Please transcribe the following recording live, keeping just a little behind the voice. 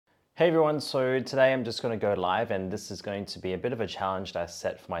Hey everyone, so today I'm just going to go live and this is going to be a bit of a challenge that I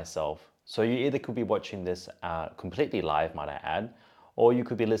set for myself. So you either could be watching this completely live, might I add, or you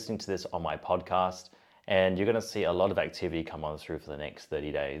could be listening to this on my podcast and you're going to see a lot of activity come on through for the next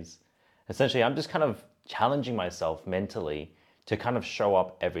 30 days. Essentially, I'm just kind of challenging myself mentally to kind of show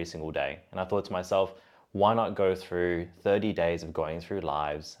up every single day. And I thought to myself, why not go through 30 days of going through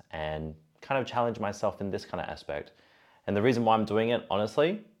lives and kind of challenge myself in this kind of aspect. And the reason why I'm doing it,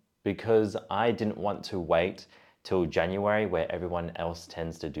 honestly, because I didn't want to wait till January where everyone else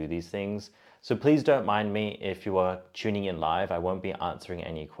tends to do these things. So please don't mind me if you are tuning in live. I won't be answering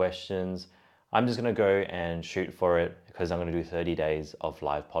any questions. I'm just going to go and shoot for it because I'm going to do 30 days of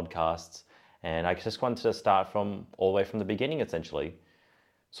live podcasts. And I just wanted to start from all the way from the beginning, essentially.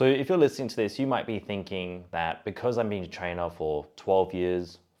 So if you're listening to this, you might be thinking that because I'm being a trainer for 12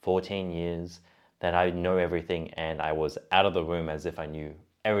 years, 14 years, that I know everything and I was out of the room as if I knew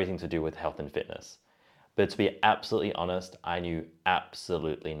everything to do with health and fitness. But to be absolutely honest, I knew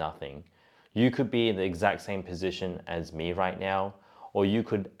absolutely nothing. You could be in the exact same position as me right now, or you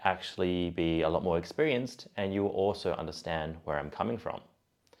could actually be a lot more experienced and you will also understand where I'm coming from.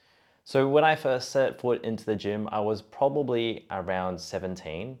 So when I first set foot into the gym, I was probably around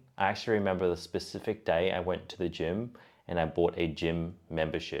 17. I actually remember the specific day I went to the gym and I bought a gym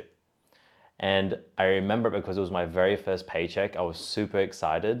membership. And I remember it because it was my very first paycheck. I was super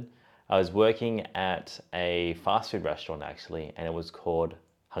excited. I was working at a fast food restaurant actually, and it was called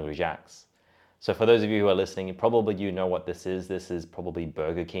Hungry Jack's. So for those of you who are listening, probably you know what this is. This is probably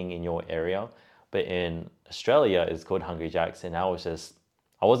Burger King in your area. But in Australia, it's called Hungry Jack's. And I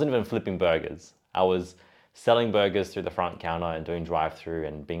wasn't even flipping burgers. I was selling burgers through the front counter and doing drive-through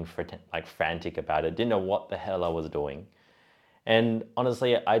and being frantic about it. Didn't know what the hell I was doing. And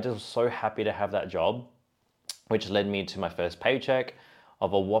honestly, I just was so happy to have that job, which led me to my first paycheck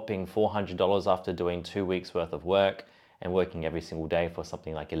of a whopping $400 after doing 2 weeks worth of work and working every single day for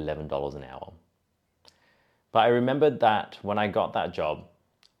something like $11 an hour. But I remembered that when I got that job,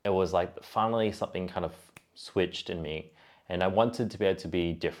 it was like finally something kind of switched in me and I wanted to be able to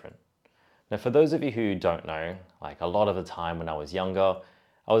be different. Now, for those of you who don't know, like a lot of the time when I was younger,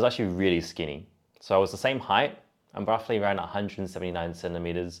 I was actually really skinny. So I was the same height. I'm roughly around 179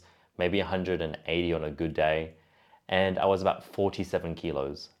 centimeters, maybe 180 on a good day. And I was about 47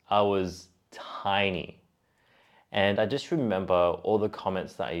 kilos. I was tiny. And I just remember all the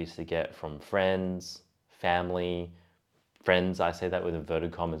comments that I used to get from friends, family, friends, I say that with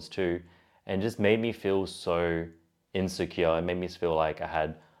inverted commas too, and just made me feel so insecure. It made me feel like I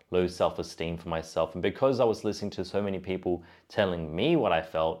had low self-esteem for myself. And because I was listening to so many people telling me what I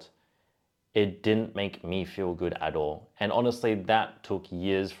felt, it didn't make me feel good at all. And honestly, that took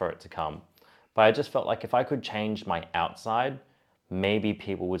years for it to come. But I just felt like if I could change my outside, maybe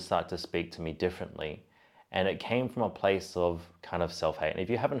people would start to speak to me differently. And it came from a place of kind of self-hate. And if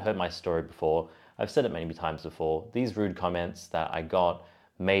you haven't heard my story before, I've said it many times before, these rude comments that I got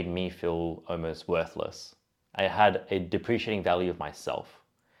made me feel almost worthless. I had a depreciating value of myself.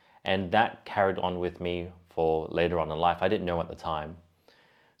 And that carried on with me for later on in life. I didn't know at the time.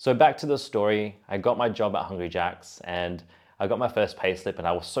 So back to the story, I got my job at Hungry Jack's and I got my first pay slip and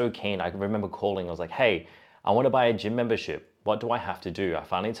I was so keen. I remember calling, I was like, hey, I want to buy a gym membership. What do I have to do? I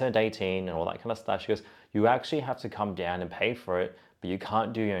finally turned 18 and all that kind of stuff. She goes, you actually have to come down and pay for it, but you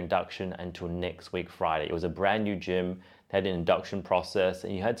can't do your induction until next week, Friday. It was a brand new gym. They had an induction process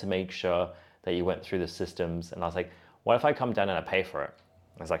and you had to make sure that you went through the systems. And I was like, what if I come down and I pay for it?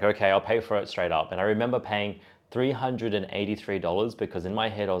 I was like, okay, I'll pay for it straight up. And I remember paying $383 because in my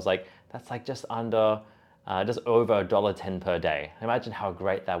head I was like, that's like just over $1.10 per day. Imagine how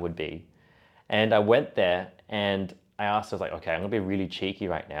great that would be. And I went there and I asked her, I was like, okay, I'm gonna be really cheeky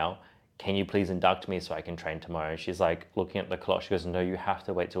right now. Can you please induct me so I can train tomorrow? And she's like looking at the clock. She goes, no, you have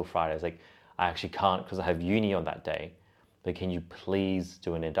to wait till Friday. I was like, I actually can't because I have uni on that day. But can you please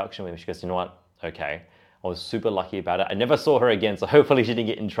do an induction with me? She goes, you know what? Okay. I was super lucky about it. I never saw her again, so hopefully she didn't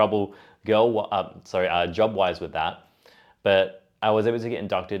get in trouble job-wise with that. But I was able to get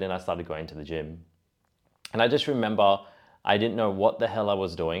inducted and I started going to the gym. And I just remember I didn't know what the hell I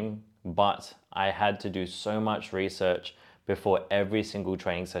was doing, but I had to do so much research before every single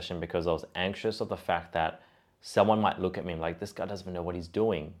training session because I was anxious of the fact that someone might look at me and like, this guy doesn't even know what he's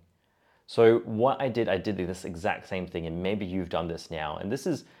doing. So what I did this exact same thing, and maybe you've done this now. And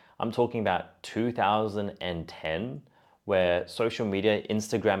I'm talking about 2010, where social media,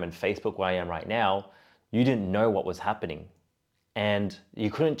 Instagram and Facebook, where I am right now, you didn't know what was happening. And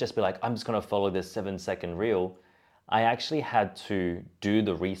you couldn't just be like, I'm just gonna follow this 7-second reel. I actually had to do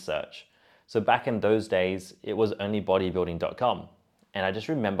the research. So back in those days, it was only bodybuilding.com. And I just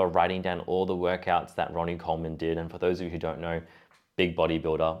remember writing down all the workouts that Ronnie Coleman did. And for those of you who don't know, big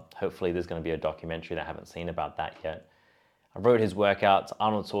bodybuilder, hopefully there's going to be a documentary that I haven't seen about that yet. I wrote his workouts,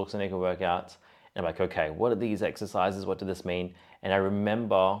 Arnold Schwarzenegger workouts, and I'm like, okay, what are these exercises? What do this mean? And I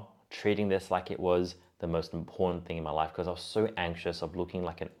remember treating this like it was the most important thing in my life because I was so anxious of looking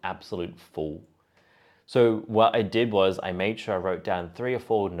like an absolute fool. So what I did was I made sure I wrote down 3 or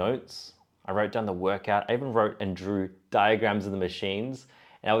 4 notes. I wrote down the workout. I even wrote and drew diagrams of the machines.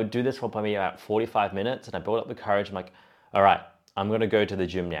 And I would do this for probably about 45 minutes. And I built up the courage. I'm like, all right, I'm going to go to the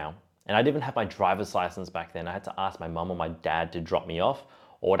gym now. And I didn't even have my driver's license back then. I had to ask my mum or my dad to drop me off,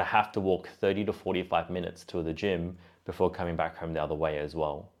 or to have to walk 30 to 45 minutes to the gym before coming back home the other way as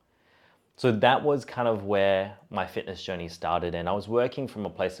well. So that was kind of where my fitness journey started. And I was working from a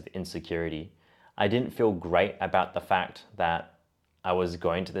place of insecurity. I didn't feel great about the fact that I was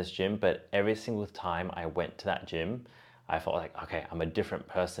going to this gym, but every single time I went to that gym, I felt like, okay, I'm a different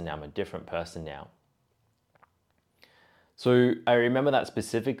person now. I'm a different person now. So I remember that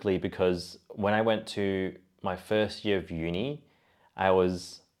specifically because when I went to my first year of uni, I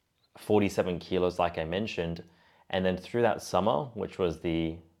was 47 kilos, like I mentioned. And then through that summer, which was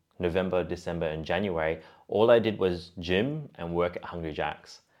the November, December, and January, all I did was gym and work at Hungry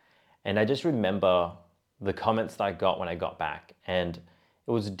Jack's. And I just remember the comments that I got when I got back, and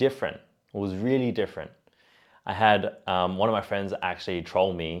it was different. It was really different. I had one of my friends actually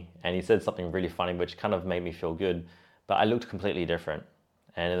troll me, and he said something really funny, which kind of made me feel good, but I looked completely different.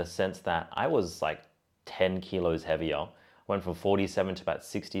 And in the sense that I was like 10 kilos heavier, went from 47 to about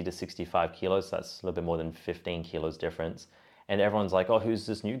 60 to 65 kilos. So that's a little bit more than 15 kilos difference. And everyone's like, oh, who's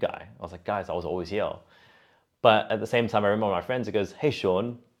this new guy? I was like, guys, I was always here. But at the same time, I remember my friends, it goes, hey,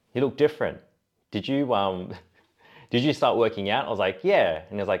 Sean, you look different. Did you start working out? I was like, yeah.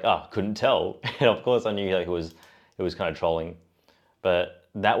 And he was like, oh, couldn't tell. And of course I knew like, it was kind of trolling. But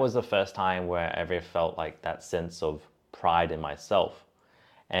that was the first time where I ever felt like that sense of pride in myself.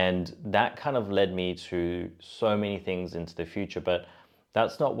 And that kind of led me to so many things into the future, but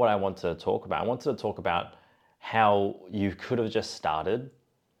that's not what I wanted to talk about. I wanted to talk about how you could have just started.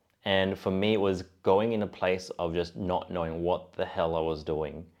 And for me, it was going in a place of just not knowing what the hell I was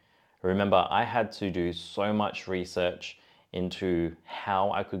doing. Remember, I had to do so much research into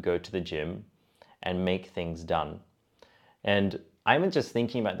how I could go to the gym and make things done. And I'm just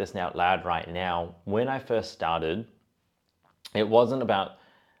thinking about this out loud right now. When I first started, it wasn't about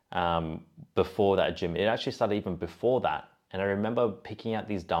before that gym. It actually started even before that. And I remember picking out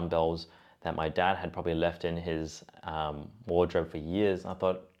these dumbbells that my dad had probably left in his wardrobe for years. I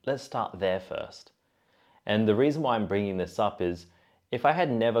thought, let's start there first. And the reason why I'm bringing this up is if I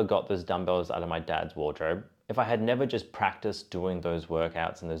had never got those dumbbells out of my dad's wardrobe, if I had never just practiced doing those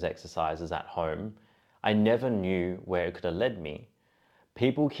workouts and those exercises at home, I never knew where it could have led me.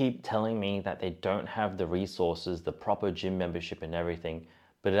 People keep telling me that they don't have the resources, the proper gym membership and everything,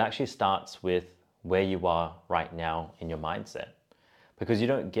 but it actually starts with where you are right now in your mindset. Because you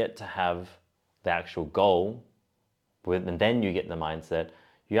don't get to have the actual goal, and then you get the mindset.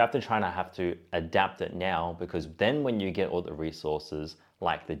 You have to adapt it now, because then when you get all the resources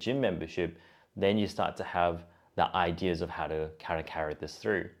like the gym membership, then you start to have the ideas of how to carry this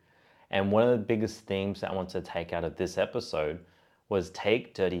through. And one of the biggest themes that I want to take out of this episode was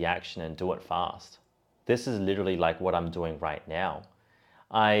take dirty action and do it fast. This is literally like what I'm doing right now.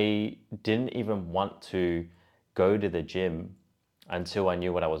 I didn't even want to go to the gym until I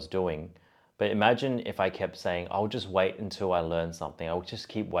knew what I was doing. But imagine if I kept saying, I'll just wait until I learn something. I'll just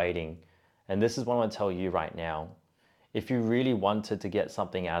keep waiting. And this is what I want to tell you right now. If you really wanted to get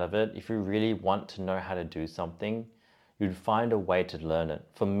something out of it, if you really want to know how to do something, you'd find a way to learn it.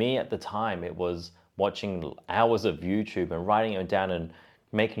 For me at the time, it was watching hours of YouTube and writing it down and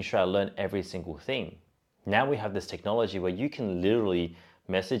making sure I learned every single thing. Now we have this technology where you can literally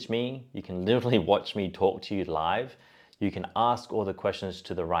message me, you can literally watch me talk to you live, you can ask all the questions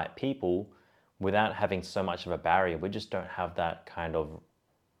to the right people without having so much of a barrier. We just don't have that kind of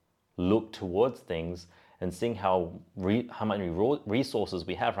look towards things and seeing how many resources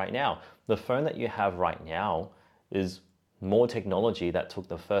we have right now. The phone that you have right now is more technology that took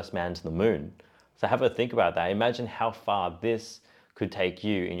the first man to the moon. So have a think about that. Imagine how far this could take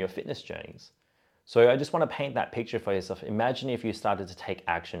you in your fitness journeys. So I just want to paint that picture for yourself. Imagine if you started to take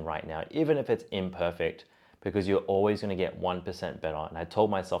action right now, even if it's imperfect, because you're always going to get 1% better. And I told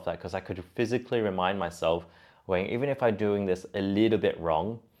myself that because I could physically remind myself, well, even if I'm doing this a little bit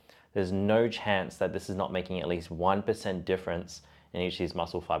wrong, there's no chance that this is not making at least 1% difference in each of these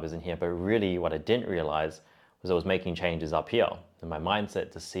muscle fibers in here. But really what I didn't realize was I was making changes up here in my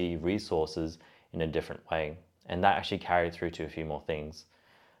mindset to see resources in a different way. And that actually carried through to a few more things.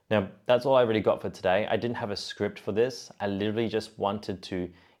 Now, that's all I really got for today. I didn't have a script for this. I literally just wanted to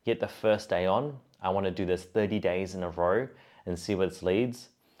get the first day on. I want to do this 30 days in a row and see where this leads.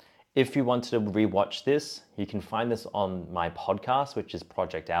 If you wanted to rewatch this, you can find this on my podcast, which is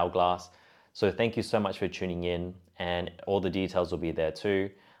Project Hourglass. So thank you so much for tuning in, and all the details will be there too.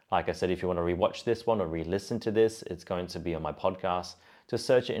 Like I said, if you want to rewatch this one or re-listen to this, it's going to be on my podcast. Just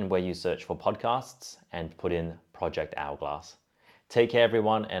search it in where you search for podcasts and put in Project Hourglass. Take care,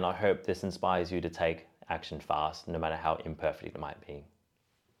 everyone, and I hope this inspires you to take action fast, no matter how imperfect it might be.